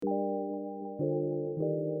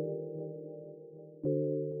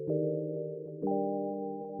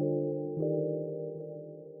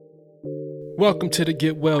Welcome to the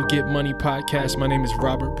Get Well, Get Money podcast. My name is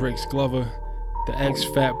Robert Briggs Glover, the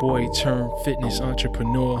ex-fat boy turned fitness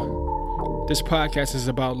entrepreneur. This podcast is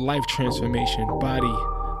about life transformation, body,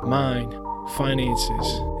 mind,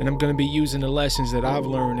 finances. And I'm going to be using the lessons that I've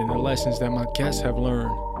learned and the lessons that my guests have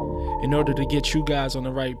learned in order to get you guys on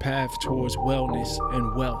the right path towards wellness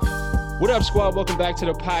and wealth. What up, squad? Welcome back to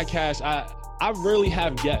the podcast. I really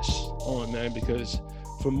have guests on, man, because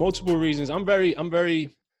for multiple reasons, I'm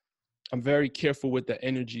very careful with the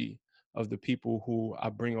energy of the people who I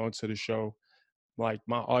bring onto the show. Like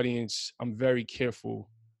my audience, I'm very careful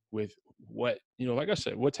with what, like I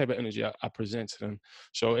said, what type of energy I present to them.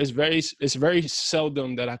 So it's very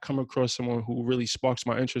seldom that I come across someone who really sparks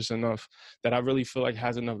my interest enough that I really feel like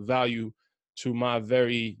has enough value to my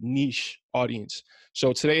very niche audience.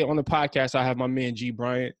 So today on the podcast, I have my man G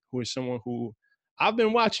Bryant, who is someone who I've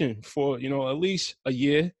been watching for, at least a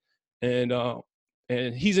year. And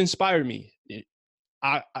he's inspired me.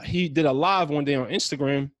 He did a live one day on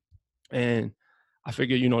Instagram, and I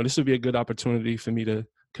figured, this would be a good opportunity for me to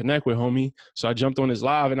connect with homie. So I jumped on his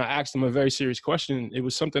live and I asked him a very serious question. It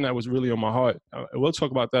was something that was really on my heart. We'll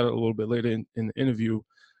talk about that a little bit later in the interview.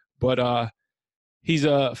 But he's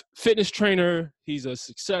a fitness trainer. He's a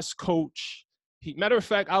success coach. Matter of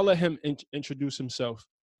fact, I'll let him introduce himself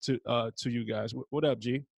to you guys. What up,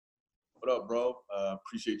 G? What up, bro?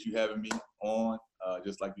 Appreciate you having me on.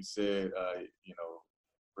 Just like you said,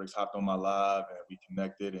 Briggs hopped on my live and we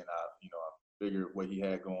connected, and I figured what he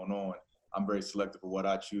had going on. I'm very selective of what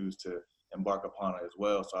I choose to embark upon as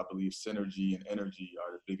well. So I believe synergy and energy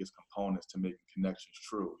are the biggest components to making connections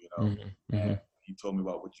true. Mm-hmm. And he told me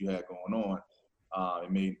about what you had going on.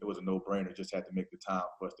 It was a no-brainer. Just had to make the time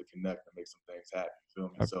for us to connect and make some things happen. You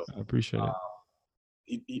feel me? So I appreciate it.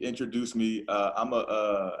 He introduced me.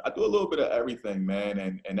 I do a little bit of everything, man.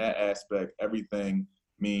 And in that aspect, everything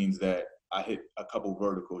means that I hit a couple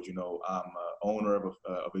verticals. I'm owner of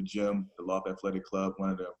a gym, the Loft Athletic Club, one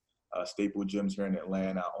of the staple gyms here in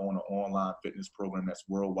Atlanta. I own an online fitness program that's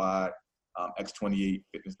worldwide,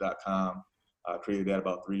 x28fitness.com. I created that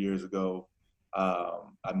about 3 years ago.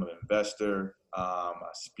 I'm an investor. I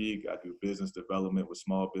speak. I do business development with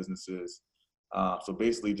small businesses. So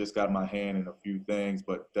basically just got my hand in a few things,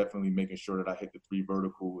 but definitely making sure that I hit the three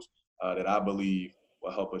verticals that I believe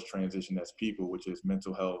will help us transition as people, which is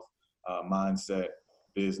mental health, mindset,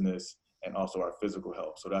 business, and also our physical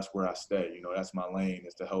health. So that's where I stay. That's my lane,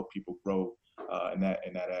 is to help people grow in that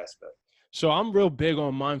aspect. So I'm real big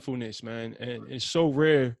on mindfulness, man. And it's so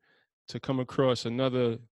rare to come across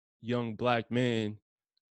another young Black man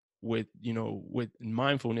with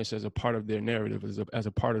mindfulness as a part of their narrative, as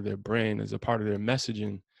a part of their brand, as a part of their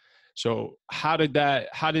messaging. So how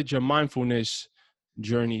did your mindfulness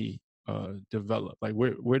journey develop? Like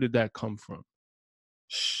where did that come from?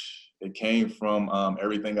 It came from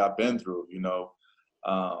everything I've been through.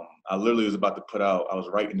 I literally was about to I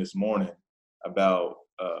was writing this morning about,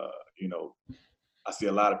 I see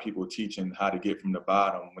a lot of people teaching how to get from the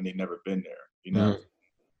bottom when they've never been there, Mm-hmm.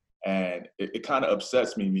 And it kind of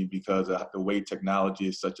upsets me because of the way technology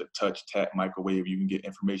is such a touch, tap, microwave. You can get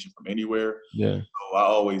information from anywhere. Yeah. So I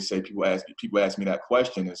always say, people ask me that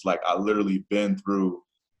question. It's like, I literally been through,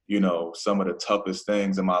 some of the toughest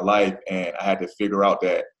things in my life. And I had to figure out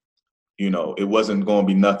that, it wasn't going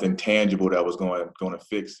to be nothing tangible that was going to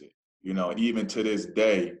fix it. And even to this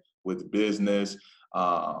day with business,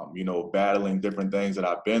 battling different things that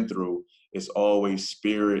I've been through, it's always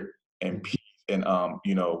spirit and peace. And, I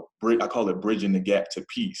call it bridging the gap to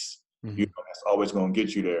peace. Mm-hmm. That's always going to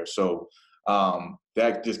get you there. So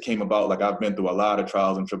that just came about. Like, I've been through a lot of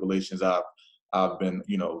trials and tribulations. I've been,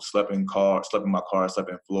 slept in my car, slept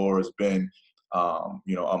in floors, I've been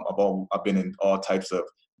in all types of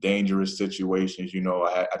dangerous situations.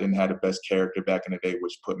 I didn't have the best character back in the day,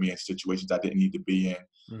 which put me in situations I didn't need to be in.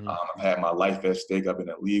 Mm-hmm. I've had my life at stake. I've been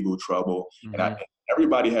in legal trouble. Mm-hmm. And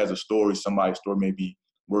everybody has a story. Somebody's story may be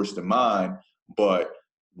worse than mine. But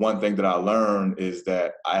one thing that I learned is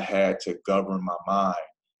that I had to govern my mind,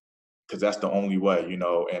 because that's the only way,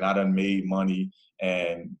 and I done made money,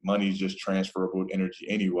 and money's just transferable energy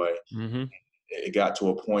anyway. Mm-hmm. It got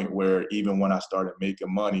to a point where even when I started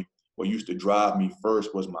making money, what used to drive me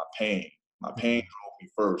first was my pain. My pain drove me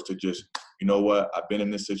first to just, I've been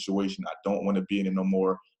in this situation. I don't want to be in it no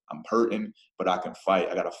more. I'm hurting, but I can fight.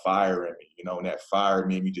 I got a fire in me, and that fire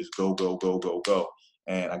made me just go, go, go, go, go.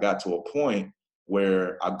 And I got to a point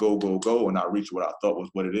where I go, and I reach what I thought was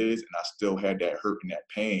what it is, and I still had that hurt and that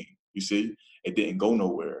pain. You see, it didn't go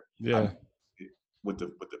nowhere. Yeah. With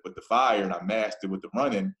the fire, and I masked it with the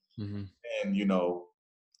running. Mm-hmm. And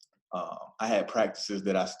I had practices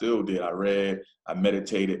that I still did. I read, I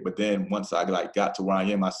meditated, but then once I like got to where I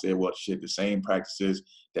am, I said, well, shit, the same practices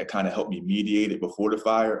that kind of helped me mediate it before the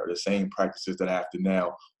fire are the same practices that I have to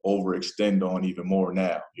now overextend on even more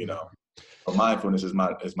now, you know. But mindfulness is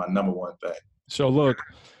my number one thing. So look,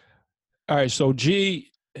 all right. So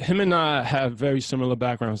him and I have very similar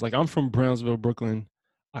backgrounds. Like I'm from Brownsville, Brooklyn.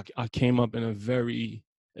 I came up in a very,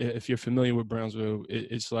 if you're familiar with Brownsville,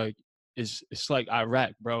 it's like it's like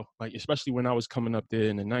Iraq, bro. Like especially when I was coming up there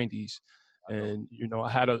in the '90s, I know. and I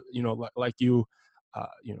had a like you,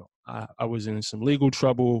 I was in some legal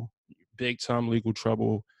trouble, big time legal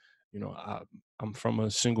trouble. I'm from a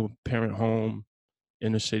single parent home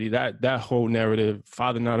in the city. That whole narrative,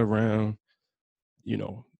 father not around, you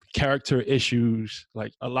know, character issues,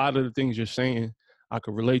 like a lot of the things you're saying, I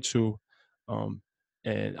could relate to. Um,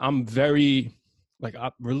 and I'm very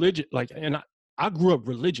religious, and I grew up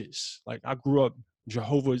religious. Like I grew up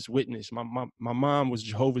Jehovah's Witness. My mom was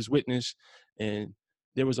Jehovah's Witness, and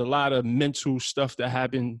there was a lot of mental stuff that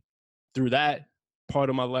happened through that part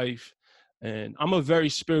of my life. And I'm a very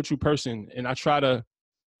spiritual person, and I try to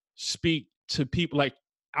speak to people. Like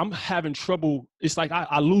I'm having trouble. It's like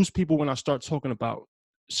I lose people when I start talking about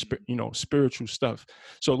spiritual stuff.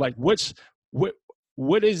 So like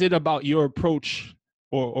what is it about your approach,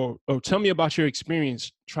 or tell me about your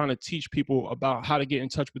experience trying to teach people about how to get in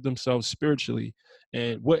touch with themselves spiritually,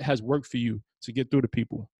 and what has worked for you to get through to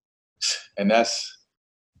people? And that's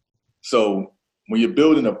so when you're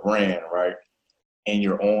building a brand, right? And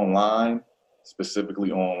you're online,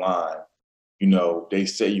 specifically online, they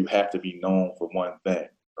say you have to be known for one thing,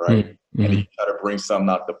 right? And then Mm-hmm. you try to bring something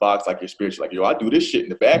out the box like you're spiritual, like, yo, I do this shit in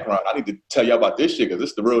the background. I need to tell you about this shit because this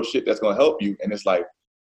is the real shit that's gonna help you. And it's like,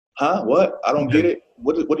 huh? What? I don't Yeah. get it.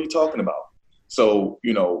 What are you talking about? So,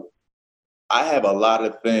 I have a lot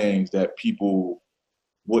of things that people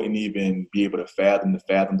wouldn't even be able to fathom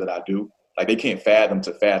that I do. Like they can't fathom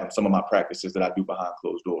some of my practices that I do behind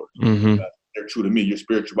closed doors. Mm-hmm. They're true to me. Your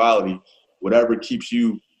spirituality, whatever keeps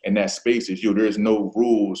you in that space is you. There's no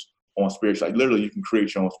rules on spirituality. Like, literally, you can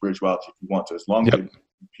create your own spirituality if you want to, as long as Yep. it brings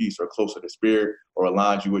you peace or closer to spirit or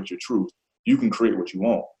aligns you with your truth. You can create what you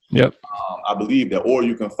want. Yep. I believe that, or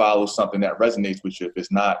you can follow something that resonates with you. If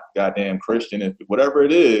it's not goddamn Christian, if whatever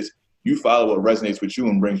it is, you follow what resonates with you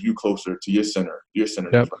and brings you closer to your center, your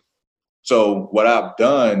centeredness. Yep. Right? So what I've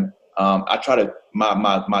done, I try to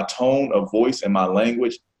my tone of voice and my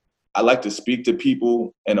language. I like to speak to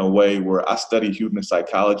people in a way where I study human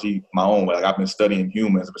psychology my own way. Like I've been studying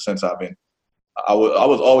humans ever since I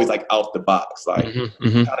was always like out the box, like Mm-hmm.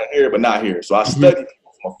 Mm-hmm. kind of here but not here. So I Mm-hmm. study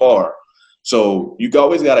people from afar. So you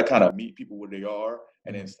always got to kind of meet people where they are,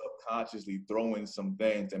 and then subconsciously throw in some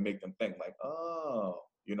things and make them think like, oh,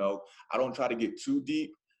 I don't try to get too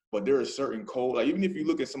deep, but there are certain code. Like even if you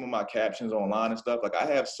look at some of my captions online and stuff, like I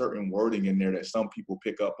have certain wording in there that some people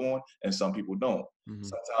pick up on and some people don't. Mm-hmm.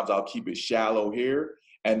 Sometimes I'll keep it shallow here,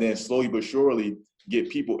 and then slowly but surely get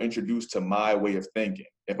people introduced to my way of thinking.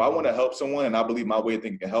 If I want to help someone and I believe my way of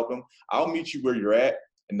thinking can help them, I'll meet you where you're at.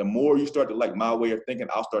 And the more you start to like my way of thinking,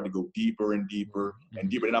 I'll start to go deeper and deeper and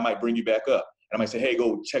deeper. And I might bring you back up. And I might say, hey,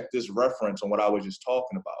 go check this reference on what I was just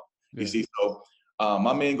talking about. Yeah. You see, so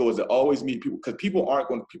my main goal is to always meet people, because people are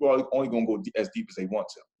only going to go as deep as they want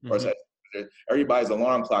to. Mm-hmm. Or everybody's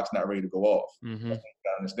alarm clock's not ready to go off. Mm-hmm. You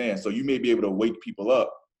gotta understand. So you may be able to wake people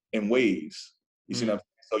up in waves. You see what I'm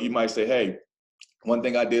saying? So you might say, hey, one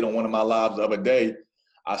thing I did on one of my lives the other day,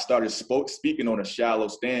 I started speaking on a shallow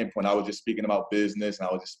standpoint. I was just speaking about business and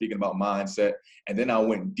I was just speaking about mindset. And then I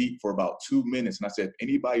went deep for about 2 minutes. And I said, if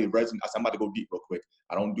anybody resonates, I said, I'm about to go deep real quick.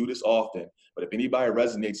 I don't do this often, but if anybody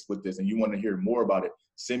resonates with this and you want to hear more about it,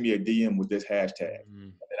 send me a DM with this hashtag.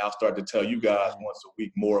 And then I'll start to tell you guys once a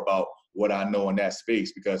week more about what I know in that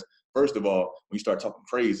space. Because first of all, when you start talking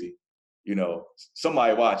crazy,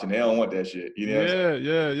 somebody watching, they don't want that shit. You know what I'm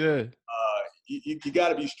saying? Yeah. You got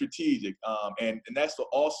to be strategic. And that's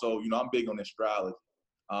also, I'm big on astrology.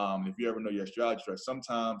 If you ever know your astrology chart,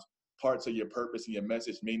 sometimes parts of your purpose and your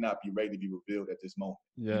message may not be ready to be revealed at this moment.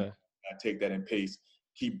 Yeah. I take that in pace,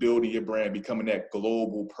 keep building your brand, becoming that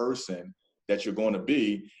global person that you're going to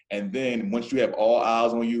be. And then once you have all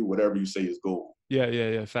eyes on you, whatever you say is gold.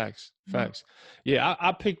 Yeah. Facts. Yeah,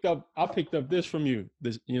 I picked up this from you.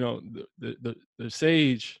 This, the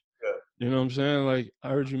sage. Yeah. You know what I'm saying? Like I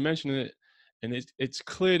heard you mention it, and it's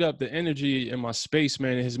cleared up the energy in my space,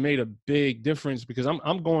 man. It has made a big difference because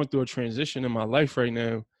I'm going through a transition in my life right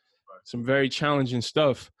now, some very challenging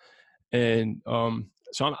stuff, and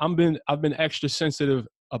so I've been extra sensitive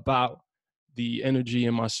about the energy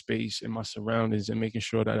in my space and my surroundings and making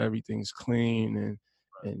sure that everything's clean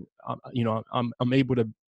and I'm able to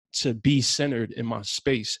to be centered in my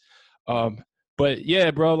space. But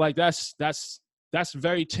yeah, bro, like that's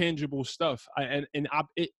very tangible stuff.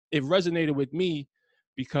 It resonated with me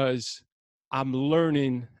because I'm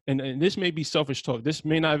learning, and this may be selfish talk. This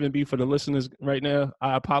may not even be for the listeners right now.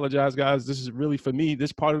 I apologize, guys. This is really for me,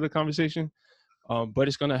 this part of the conversation. But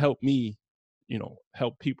it's gonna help me,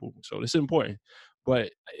 help people. So this is important.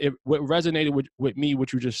 But what resonated with me,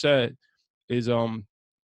 what you just said, is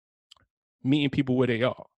meeting people where they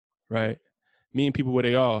are, right? Meeting people where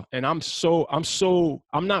they are. And I'm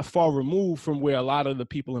not far removed from where a lot of the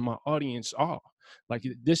people in my audience are. Like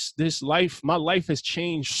this life, my life has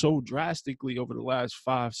changed so drastically over the last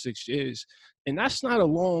 5-6 years. And that's not a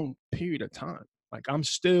long period of time. Like I'm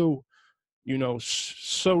still,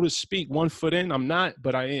 so to speak, 1 foot in. I'm not,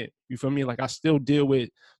 but I am. You feel me? Like I still deal with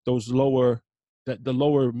those the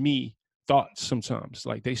lower me thoughts sometimes.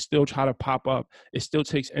 Like they still try to pop up. It still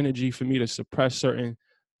takes energy for me to suppress certain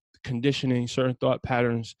conditioning, certain thought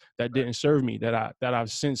patterns that didn't serve me, that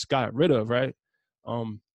I've since got rid of, right?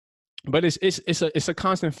 But it's a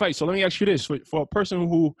constant fight. So let me ask you this: for a person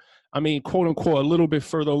who, I mean, quote unquote, a little bit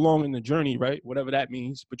further along in the journey, right? Whatever that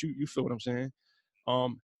means, but you feel what I'm saying.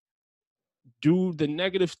 Do the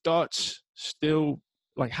negative thoughts still,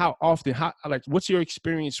 like, how often, like, what's your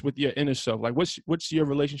experience with your inner self? Like, what's your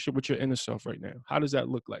relationship with your inner self right now? How does that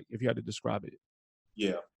look like if you had to describe it?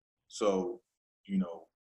 Yeah. So, you know,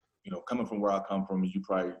 coming from where I come from, you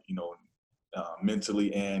probably,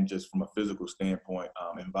 mentally and just from a physical standpoint,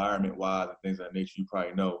 environment-wise and things of that nature, you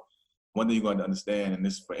probably know. One thing you're going to understand, and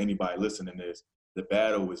this is for anybody listening, is the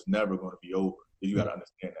battle is never going to be over. You got to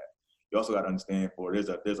understand that. You also got to understand,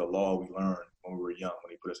 there's a law we learned when we were young, when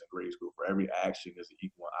they put us in grade school. For every action, there's an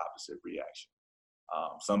equal and opposite reaction.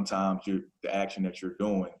 Sometimes the action that you're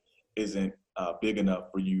doing isn't big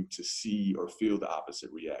enough for you to see or feel the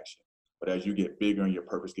opposite reaction. But as you get bigger and your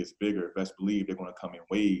purpose gets bigger, best believe they're going to come in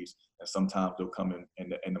waves, and sometimes they'll come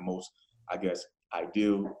in the most, I guess,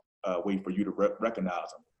 ideal way for you to recognize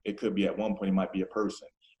them. It could be at one point, it might be a person.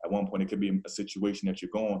 At one point, it could be a situation that you're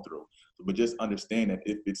going through. But just understand that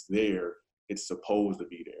if it's there, it's supposed to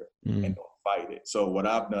be there, and don't fight it. So what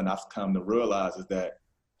I've done, I've come to realize is that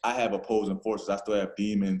I have opposing forces. I still have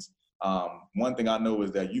demons. One thing I know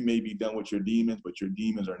is that you may be done with your demons, but your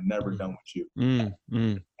demons are never done with you.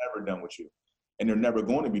 Never done with you. And they're never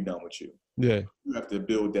going to be done with you. Yeah. You have to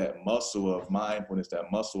build that muscle of mindfulness,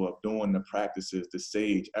 that muscle of doing the practices, the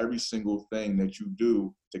sage, every single thing that you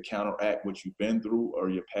do to counteract what you've been through or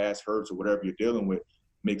your past hurts or whatever you're dealing with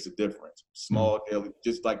makes a difference. Small daily,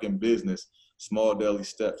 just like in business, small daily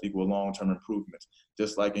steps equal long-term improvements.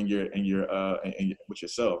 Just like with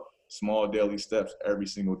yourself, small daily steps every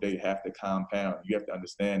single day have to compound. You have to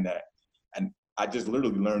understand that. And I just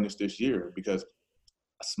literally learned this year, because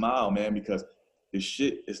I smile, man, because this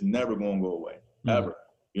shit is never going to go away, ever.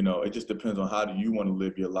 It just depends on how do you want to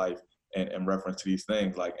live your life and reference to these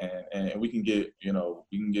things. Like, and we can get,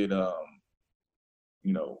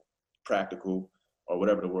 practical or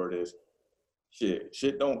whatever the word is.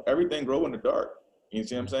 Shit don't, everything grow in the dark. You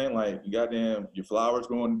see what I'm saying? Like, your flowers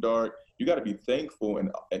grow in the dark. You got to be thankful,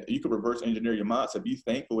 and you can reverse engineer your mindset. Be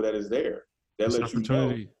thankful that it's there. That lets you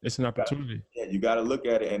know. It's an opportunity. You got to look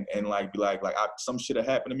at it and like, be like some shit that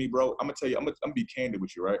happened to me, bro. I'm gonna tell you, I'm gonna be candid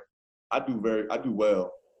with you, right? I do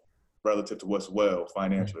well relative to what's well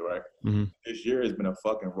financially, right? This year has been a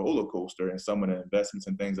fucking roller coaster in some of the investments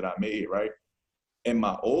and things that I made, right? In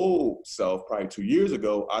my old self, probably 2 years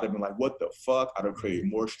ago, I'd have been like, what the fuck? I'd have created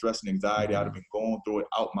more stress and anxiety. I'd have been going through it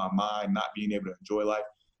out my mind, not being able to enjoy life.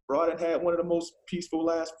 Bro, I done had one of the most peaceful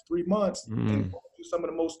last 3 months. And some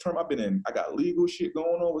of the most term I've been in. I got legal shit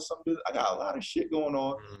going on with some business. I got a lot of shit going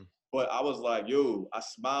on. But I was like, yo, I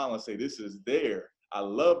smile and say, this is there. I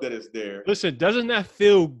love that it's there. Listen, doesn't that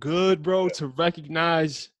feel good, bro, to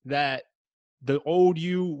recognize that the old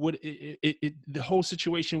you would, the whole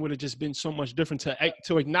situation would have just been so much different,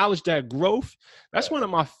 to acknowledge that growth? That's one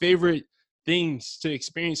of my favorite things to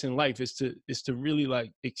experience in life, is to really,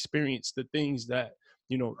 like, experience the things that,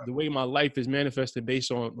 the way my life is manifested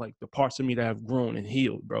based on, like, the parts of me that have grown and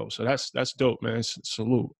healed, bro. So that's dope, man.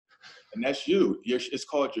 Salute. And that's you.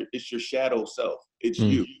 It's your shadow self. It's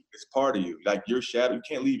you. It's part of you. Like, your shadow, you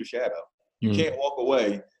can't leave your shadow. You can't walk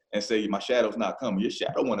away and say, my shadow's not coming. Your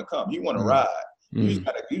shadow want to come. You want to ride. You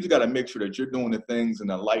just gotta make sure that you're doing the things in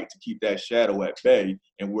the light to keep that shadow at bay,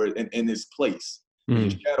 and we're in this place. Your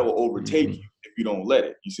shadow will overtake you if you don't let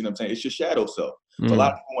it. You see what I'm saying? It's your shadow self. So a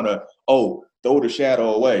lot of people want to, throw the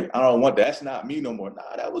shadow away. I don't want that. That's not me no more.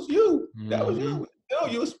 Nah, that was you. That was you.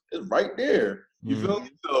 It's right there. You feel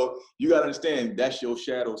me? So you gotta understand that's your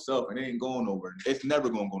shadow self, and it ain't going nowhere. It's never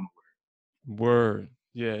gonna go nowhere. Word.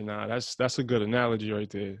 Yeah, nah, that's a good analogy right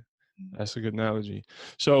there. Mhm. That's a good analogy.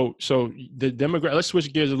 So the demographic. Let's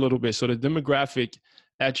switch gears a little bit. So the demographic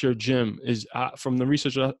at your gym is, from the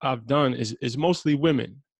research I've done, is mostly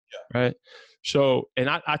women, right? So, and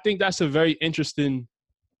I think that's a very interesting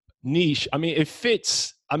niche. I mean, it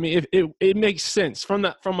fits. I mean, it makes sense from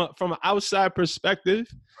from an outside perspective.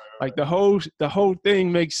 Like the whole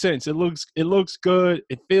thing makes sense. It looks good.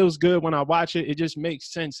 It feels good when I watch it. It just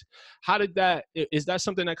makes sense. How did that? Is that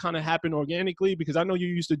something that kind of happened organically? Because I know you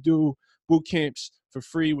used to do boot camps for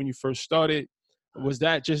free when you first started. Was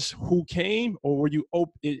that just who came, or were you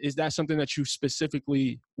open? Is that something that you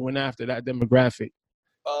specifically went after, that demographic?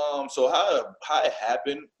 So how it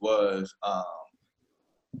happened was,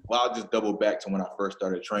 well, I'll just double back to when I first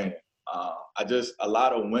started training. I just, a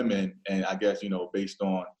lot of women, and I guess, based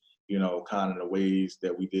on, kind of the ways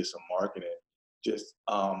that we did some marketing, just,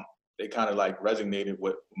 they kind of like resonated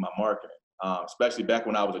with my marketing, especially back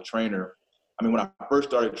when I was a trainer. I mean, when I first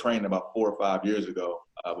started training about 4 or 5 years ago,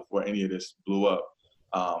 before any of this blew up,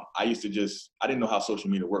 I didn't know how social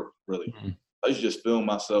media worked really. Mhm. I used to just film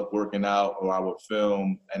myself working out, or I would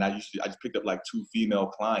film, and I just picked up like 2 female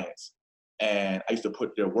clients, and I used to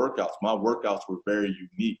put their workouts. My workouts were very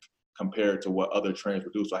unique compared to what other trainers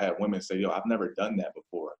would do. So I had women say, "Yo, I've never done that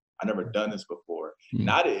before. I never done this before," and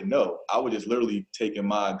Mhm. I didn't know. I was just literally taking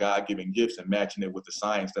my God-given gifts and matching it with the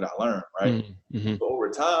science that I learned, right? Mhm. Mhm. So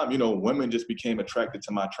over time, women just became attracted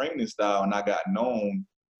to my training style, and I got known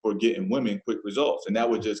for getting women quick results. And that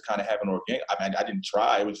was just kind of having organic. I mean, I didn't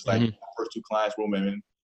try. It was just like Mhm. my first 2 clients were women.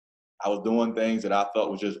 I was doing things that I thought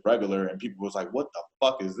was just regular, and people was like, "What the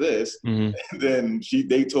fuck is this?" Mhm. And then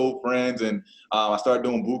they told friends, and I started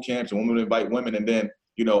doing boot camps, and women would invite women, and then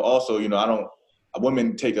also, I don't.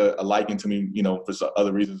 Women take a liking to me, for some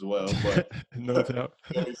other reasons as well, but No doubt.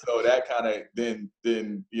 so that kind of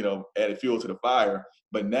then added fuel to the fire.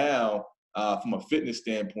 But now, from a fitness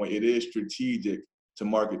standpoint, it is strategic to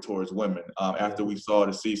market towards women. After we saw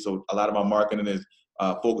the see, so a lot of our marketing is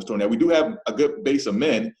focused on that. We do have a good base of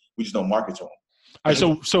men, we just don't market to All right,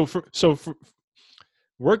 them. so for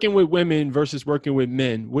working with women versus working with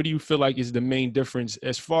men, what do you feel like is the main difference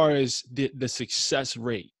as far as the success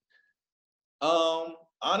rate?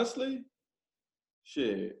 Honestly,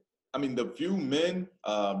 shit. I mean, the few men,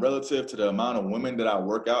 relative to the amount of women that I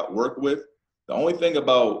work with, the only thing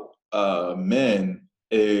about men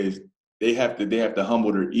is they have to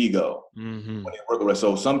humble their ego Mm-hmm. when they work with us.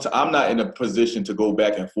 So sometimes I'm not in a position to go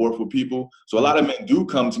back and forth with people. So a lot of men do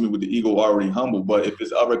come to me with the ego already humble. But if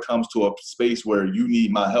it ever comes to a space where you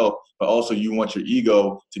need my help, but also you want your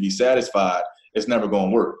ego to be satisfied, it's never going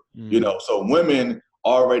to work. Mm-hmm. So women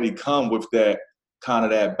already come with that kind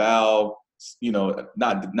of that bow.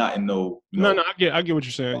 Not in no, No, no, I get what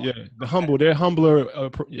you're saying. Yeah, they're humbler.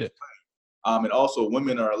 Yeah. and also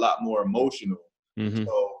women are a lot more emotional. Mm-hmm.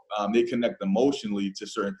 So they connect emotionally to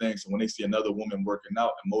certain things. So when they see another woman working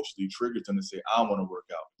out, emotionally triggers them to say, "I want to work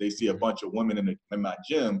out." They see a bunch of women in my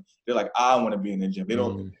gym, they're like, "I want to be in the gym." They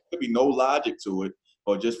don't. Mm-hmm. There could be no logic to it,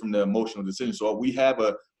 but just from the emotional decision. So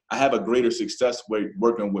I have a greater success rate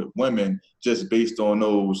working with women just based on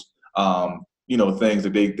those, things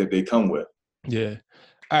that they come with. Yeah.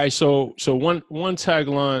 All right. So one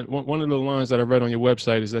tagline, one of the lines that I read on your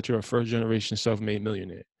website is that you're a first generation self-made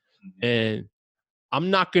millionaire, Mhm. and I'm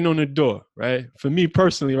knocking on the door, right? For me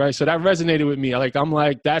personally, right? So that resonated with me. I'm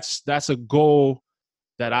like, that's a goal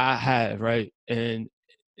that I have, right? And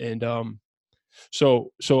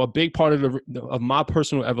so a big part of my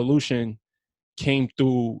personal evolution came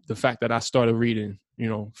through the fact that I started reading,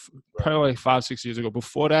 Right, probably like 5, 6 years ago.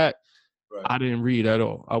 Before that, right. I didn't read at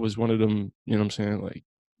all. I was one of them, you know what I'm saying? Like,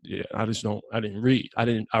 yeah, I didn't read.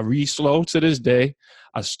 I read slow to this day.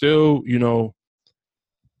 I still,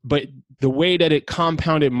 but the way that it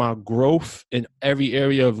compounded my growth in every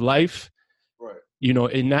area of life, Right.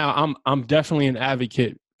 and now I'm definitely an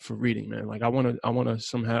advocate for reading, man. Like I want to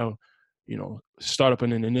somehow, start up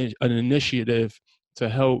an initiative to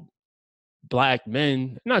help black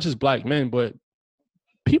men, not just black men, but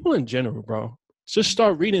people in general, bro. Just Mhm.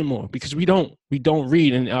 start reading more because we don't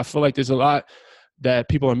read, and I feel like there's a lot that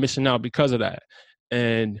people are missing out because of that.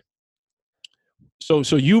 And so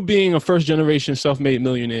you being a first generation self-made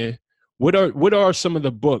millionaire, what are some of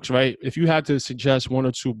the books, right? If you had to suggest one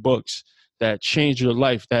or two books that changed your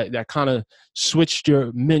life, that kind of switched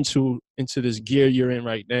your mental into this gear you're in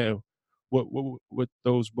right now, what would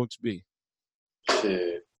those books be?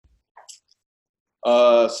 Shit.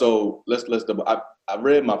 So let's double. I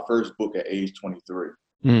read my first book at age 23.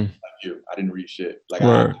 Mm, Like you, I didn't read shit. Like I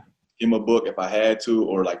word. give him a book if I had to,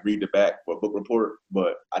 or like read the back for a book report,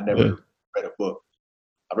 but I Yeah. never read a book.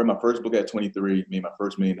 I read my first book at 23, made my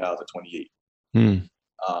first $1 million at 28. Mm.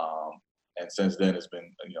 Um, and since then, it's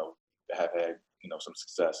been, I have had, some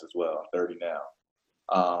success as well. I'm 30 now.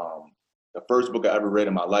 The first book I ever read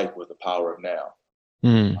in my life was The Power of Now.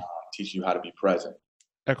 Mm. Teach you how to be present.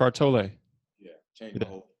 Eckhart Tolle. Yeah, changed fuck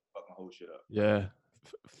my whole shit up. Yeah,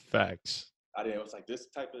 facts. It was like this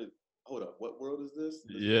type of, hold up, what world is this?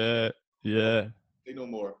 Yeah. Say no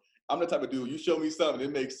more. I'm the type of dude, you show me something,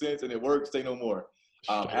 it makes sense and it works, say no more.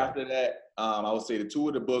 After that, I would say the two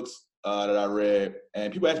of the books that I read,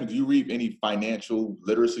 and people ask me, do you read any financial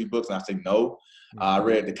literacy books? And I say no. I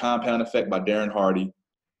read The Compound Effect by Darren Hardy,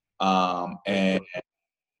 and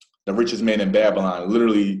The Richest Man in Babylon.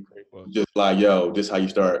 Literally just like, yo, this is how you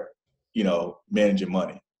start, managing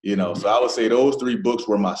money. So I would say those three books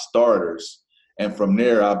were my starters. And from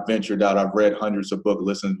there, I've ventured out. I've read hundreds of books,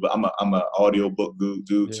 listened, but I'm an audio book dude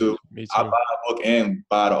too. Me too. I buy a book and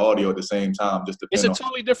buy the audio at the same time. Just it's a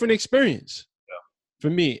totally different experience for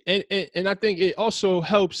me. And I think it also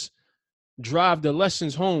helps drive the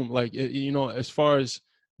lessons home. Like, as far as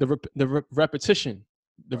the repetition.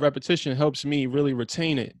 The repetition helps me really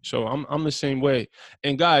retain it. So I'm the same way.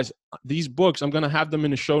 And guys, these books, I'm going to have them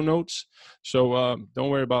in the show notes. So don't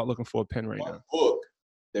worry about looking for a pen right now. Book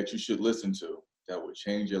that you should listen to that would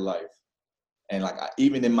change your life. And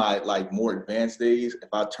even in my more advanced days, if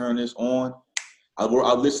I turn this on, I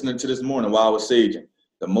was listening to this morning while I was saging,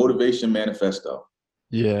 The Motivation Manifesto.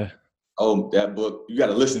 Yeah. Oh, that book, you got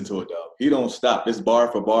to listen to it though. He don't stop. It's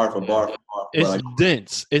bar for bar for bar for bar. It's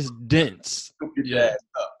dense. It's dense. Yeah,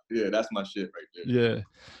 that's my shit right there. Yeah.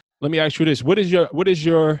 Let me ask you this. What is your,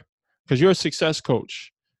 because you're a success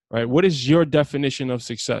coach, right? What is your definition of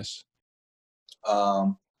success?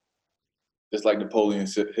 Just like Napoleon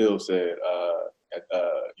Hill said,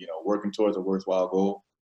 working towards a worthwhile goal.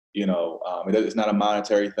 It's not a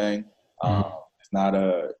monetary thing.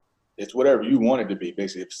 It's whatever you want it to be.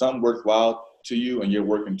 Basically, if something worthwhile to you and you're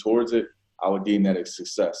working towards it, I would deem that as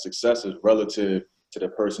success. Success is relative to the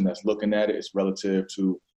person that's looking at it. It's relative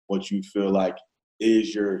to what you feel like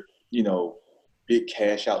is your, big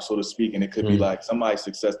cash out, so to speak. And it could be like somebody's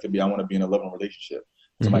success could be, I want to be in a loving relationship.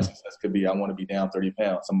 Somebody's success could be, I want to be down 30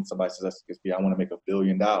 pounds. Somebody's success could be, I want to make $1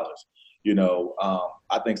 billion.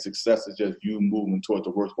 I think success is just you moving towards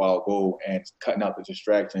a worthwhile goal and cutting out the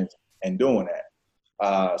distractions and doing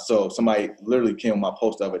that. So somebody literally came on my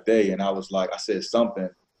post the other day and I said something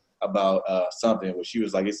about something where she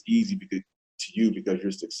was like, it's easy to you because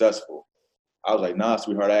you're successful. I was like, nah,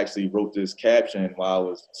 sweetheart, I actually wrote this caption while I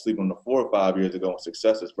was sleeping on the floor 5 years ago, and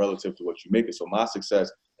success is relative to what you make it. So my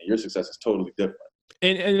success and your success is totally different.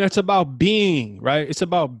 And it's about being, right? It's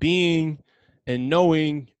about being and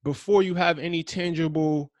knowing before you have any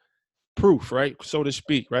tangible proof, right? So to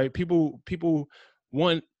speak, right? People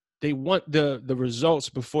want the results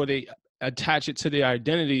before they attach it to their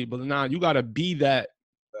identity, but now you got to be that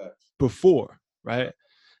before, right?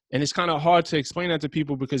 And it's kind of hard to explain that to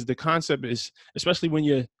people because the concept is,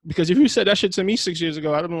 especially because if you said that shit to me 6 years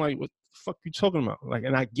ago, I'd have been like, what the fuck you talking about? Like,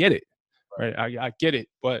 and I get it, right? I get it,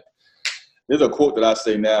 but there's a quote that I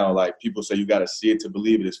say now, like people say you got to see it to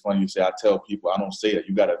believe it. It's funny you say, I tell people, I don't say that.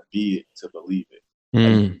 You got to be it to believe it.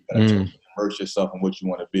 You got to immerse yourself in what you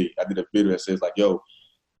want to be. I did a video that says like, yo,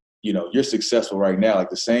 you're successful right now. Like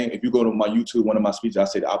the same, if you go to my YouTube, one of my speeches, I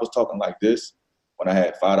said, I was talking like this when I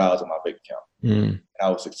had $5 in my bank account and I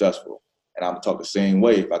was successful. And I'm gonna talk the same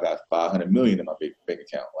way if I got 500 million in my bank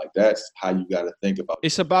account. Like that's how you got to think about it.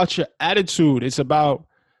 It's about your attitude. It's about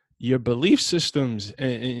your belief systems.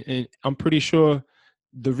 And I'm pretty sure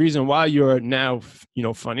the reason why you're now,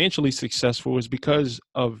 financially successful is because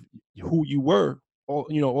of who you were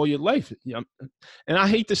all your life. And I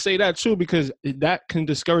hate to say that too, because that can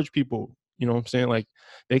discourage people. You know what I'm saying? Like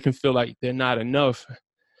they can feel like they're not enough.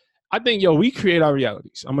 I think, we create our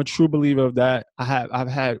realities. I'm a true believer of that. I've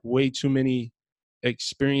had way too many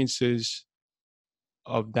experiences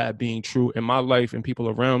of that being true in my life and people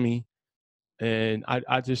around me. And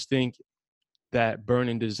I just think that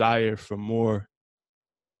burning desire for more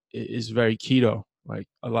is very keto. Like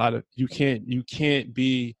a lot of, you can't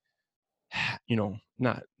be,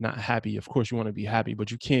 not happy. Of course you want to be happy, but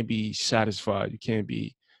you can't be satisfied. You can't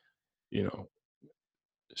be,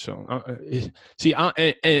 so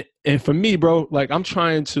and for me, bro, like I'm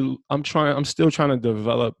still trying to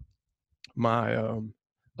develop my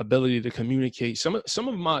ability to communicate. Some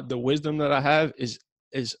of the wisdom that I have is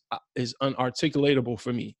unarticulatable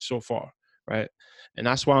for me so far, right? And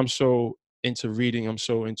that's why I'm so into reading. I'm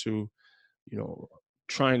so into,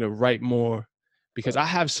 trying to write more, because I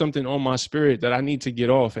have something on my spirit that I need to get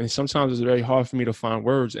off. And sometimes it's very hard for me to find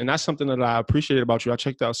words. And that's something that I appreciate about you. I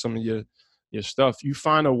checked out some of your your stuff, you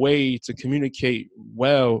find a way to communicate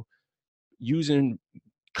well using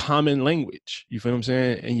common language. You feel what I'm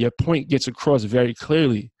saying? And your point gets across very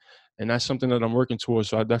clearly. And that's something that I'm working towards.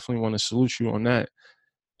 So I definitely want to salute you on that.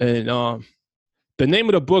 And the name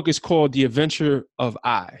of the book is called The Adventure of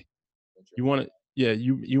I. You want to, yeah,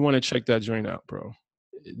 you want to check that joint out, bro.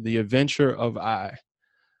 The Adventure of I.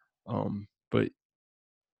 But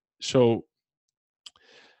so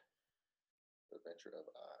Adventure of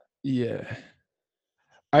I. yeah.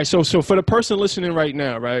 All right. So for the person listening right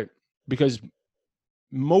now, right? Because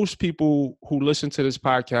most people who listen to this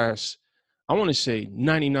podcast, I want to say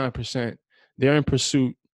 99%, they're in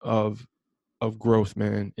pursuit of growth,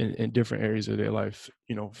 man, in different areas of their life.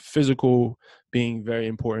 You know, physical being very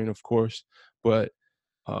important, of course, but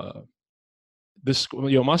this,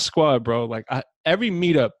 my squad, bro. Like every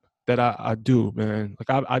meetup that I do, man.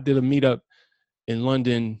 Like I did a meetup in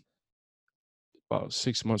London about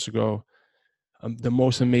 6 months ago. The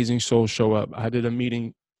most amazing souls show up. I did a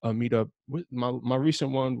meetup. My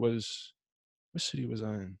recent one was, what city was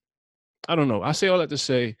I in? I don't know. I say all that to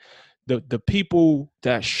say, the people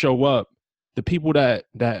that show up, the people that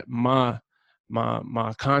my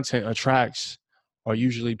content attracts are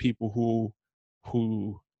usually people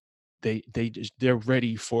who they're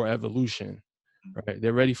ready for evolution, right?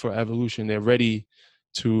 They're ready for evolution. They're ready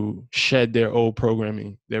to shed their old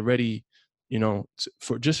programming. They're ready,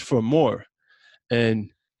 for more.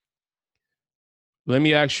 And let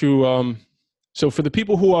me ask you, so for the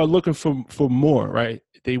people who are looking for more, right?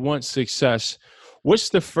 They want success. What's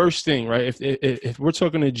the first thing, right? If we're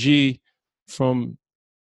talking to G from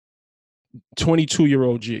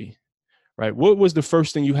 22-year-old G, right? What was the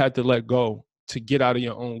first thing you had to let go to get out of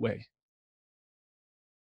your own way?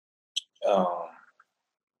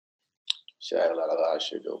 Shit, I had a lot of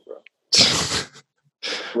shit though, bro.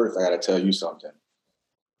 First, I gotta tell you something.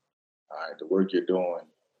 All right, the work you're doing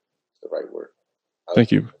is the right work.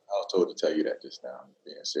 Thank you. I was told to tell you that just now. I'm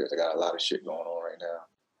being serious. I got a lot of shit going on right now,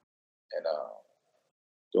 and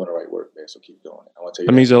doing the right work, man. So keep doing it. I want to tell you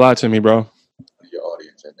that means a lot to me, bro. Your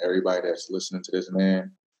audience and everybody that's listening to this,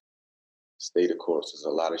 man. Stay the course. There's a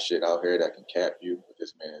lot of shit out here that can cap you, but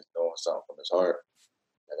this man is doing something from his heart.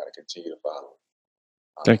 I got to continue to follow.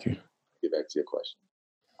 Thank you. Get back to your question.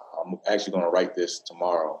 I'm actually going to write this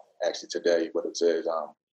tomorrow, actually today, but it says,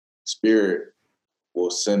 Spirit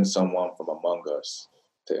will send someone from among us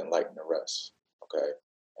to enlighten the rest, okay?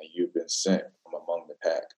 And you've been sent from among the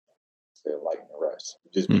pack to enlighten the rest.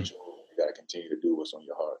 Just be sure you got to continue to do what's on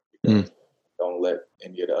your heart. Because don't let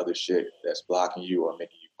any of the other shit that's blocking you or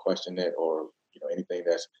making you question it or, anything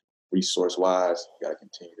that's resource-wise, you got to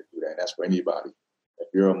continue to do that. And that's for anybody. If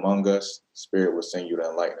you're among us, Spirit will send you to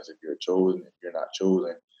enlighten us. If you're chosen, if you're not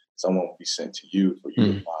chosen, someone will be sent to you for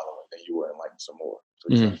you to follow, and then you will enlighten some more. So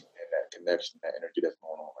just understand that connection, that energy that's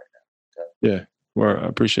going on right now. Okay? Yeah, well, I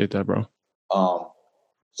appreciate that, bro.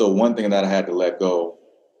 So one thing that I had to let go,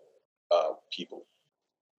 people,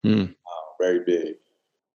 very big,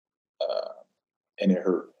 and it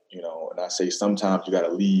hurt, And I say sometimes you got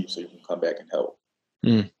to leave so you can come back and help.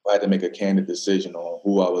 I had to make a candid decision on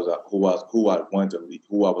who I wanted to leave,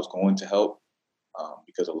 who I was going to help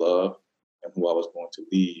because of love, and who I was going to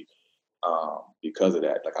leave because of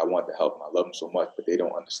that. Like I wanted to help them, I love them so much, but they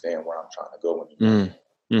don't understand where I'm trying to go anymore.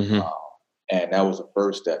 And that was the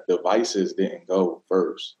first step. The vices didn't go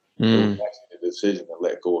first. It was actually the decision to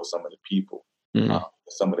let go of some of the people.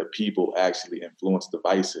 Some of the people actually influenced the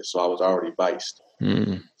vices, so I was already viced.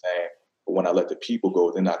 But when I let the people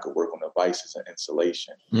go, then I could work on the vices and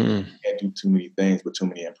insulation. You can't do too many things with too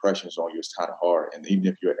many impressions on you. It's kind of hard. And even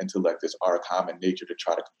if you're an intellect, it's our common nature to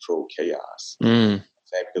try to control chaos.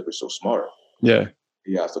 Because we're so smart. Yeah.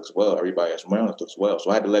 Chaos looks well. Everybody else around us looks well.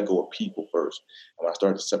 So I had to let go of people first. And when I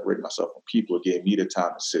started to separate myself from people, it gave me the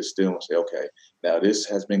time to sit still and say, okay, now this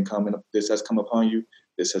has come upon you,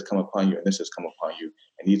 this has come upon you, and this has come upon you.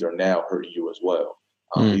 And these are now hurting you as well.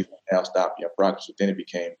 These are now stopping your progress. So then it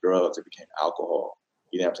became drugs, it became alcohol.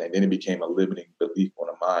 You know what I'm saying? Then it became a limiting belief on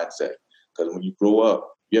a mindset. Because when you grow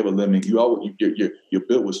up, you have a limiting, you're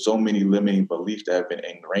built with so many limiting beliefs that have been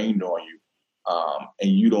ingrained on you. And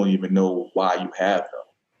you don't even know why you have them.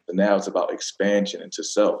 So now it's about expansion into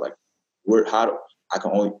self. Like, is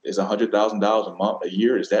 $100,000 a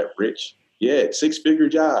year? Is that rich? Yeah, 6-figure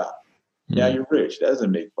job. Now you're rich. That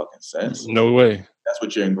doesn't make fucking sense. No way. That's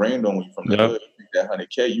what you're ingrained on when you're from the hood. You think that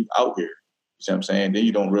 $100K, you out here. You see what I'm saying? Then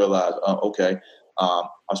you don't realize, I'm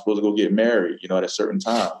supposed to go get married, at a certain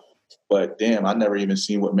time. But damn, I never even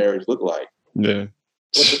seen what marriage looked like. Yeah. What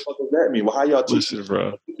the fuck does that mean? Well, how y'all teach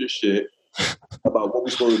this shit about what we're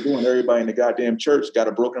supposed to do, and everybody in the goddamn church got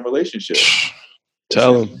a broken relationship?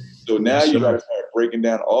 Tell them. So now Yes, you got sir. to start breaking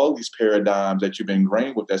down all these paradigms that you've been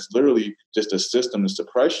ingrained with. That's literally just a system to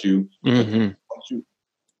suppress you. Because Mm-hmm. once you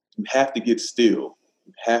have to get still.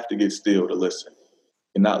 You have to get still to listen.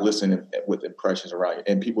 You're not listening with impressions around you.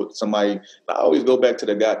 And I always go back to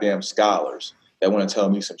the goddamn scholars that want to tell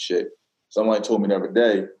me some shit. Somebody told me the other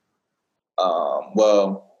day,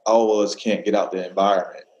 well, all of us can't get out the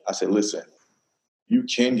environment. I said, listen, you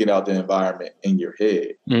can get out the environment in your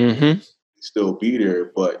head. Mm-hmm. Still be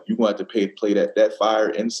there, but you're going to have to play that fire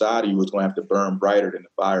inside of you is going to have to burn brighter than the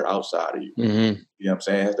fire outside of you. Mm-hmm. You know what I'm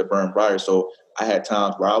saying? It has to burn brighter. So I had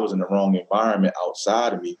times where I was in the wrong environment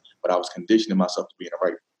outside of me, but I was conditioning myself to be in the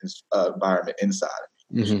right environment inside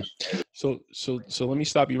of me. Mm-hmm. So let me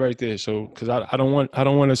stop you right there. So, because I don't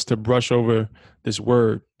want us to brush over this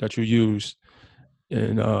word that you use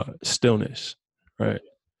in stillness, right?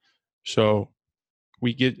 So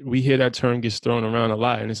we hear that term gets thrown around a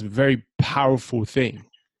lot, and it's a very powerful thing.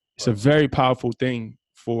 It's a very powerful thing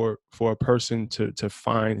for a person to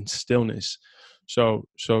find stillness. So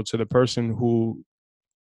to the person who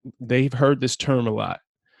they've heard this term a lot,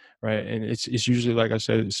 right? And it's usually, like I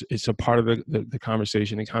said, it's a part of the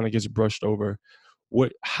conversation. It kind of gets brushed over.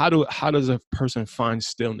 How does a person find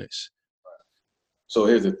stillness? So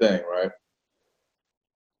here's the thing, right?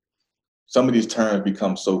 Some of these terms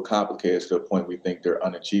become so complicated to the point we think they're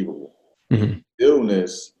unachievable. Mm-hmm.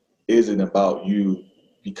 Stillness isn't about you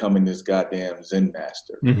becoming this goddamn Zen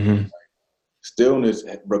master. Mm-hmm. Stillness,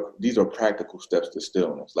 these are practical steps to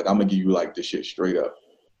stillness. Like, I'm gonna give you like this shit straight up.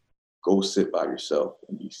 Go sit by yourself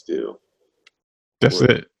and be still. That's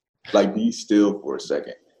it. Like, be still for a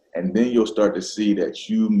second. And then you'll start to see that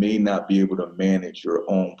you may not be able to manage your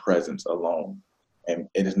own presence alone. And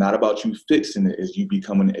it is not about you fixing it, it's you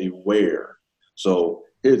becoming aware. So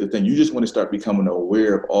here's the thing, you just want to start becoming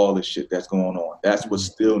aware of all the shit that's going on. That's what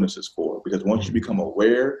stillness is for. Because once you become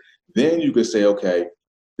aware, then you can say, okay,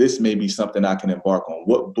 this may be something I can embark on.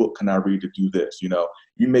 What book can I read to do this? You know,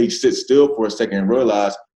 you may sit still for a second and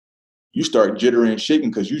realize you start jittering and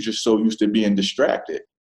shaking because you're just so used to being distracted.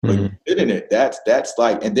 But Mm-hmm. in it, that's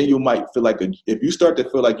like, and then you might feel like if you start to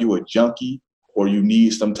feel like you're a junkie or you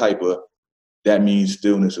need some type of, that means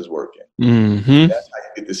stillness is working. Mm-hmm. That's how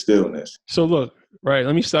you get the stillness. So look, right,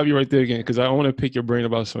 let me stop you right there again, because I want to pick your brain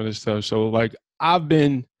about some of this stuff. So, like, I've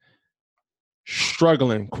been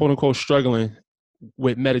struggling, quote unquote, struggling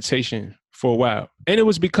with meditation for a while, and it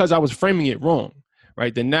was because I was framing it wrong.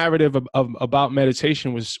 Right, the narrative about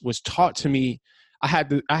meditation was taught to me. I had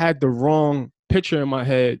the wrong picture in my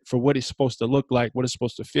head for what it's supposed to look like, what it's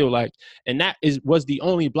supposed to feel like, and that was the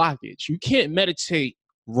only blockage. You can't meditate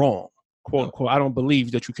wrong, quote unquote. I don't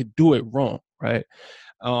believe that you could do it wrong, right?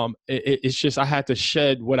 It's just I had to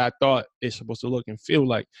shed what I thought it's supposed to look and feel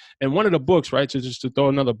like. And one of the books, right, just to throw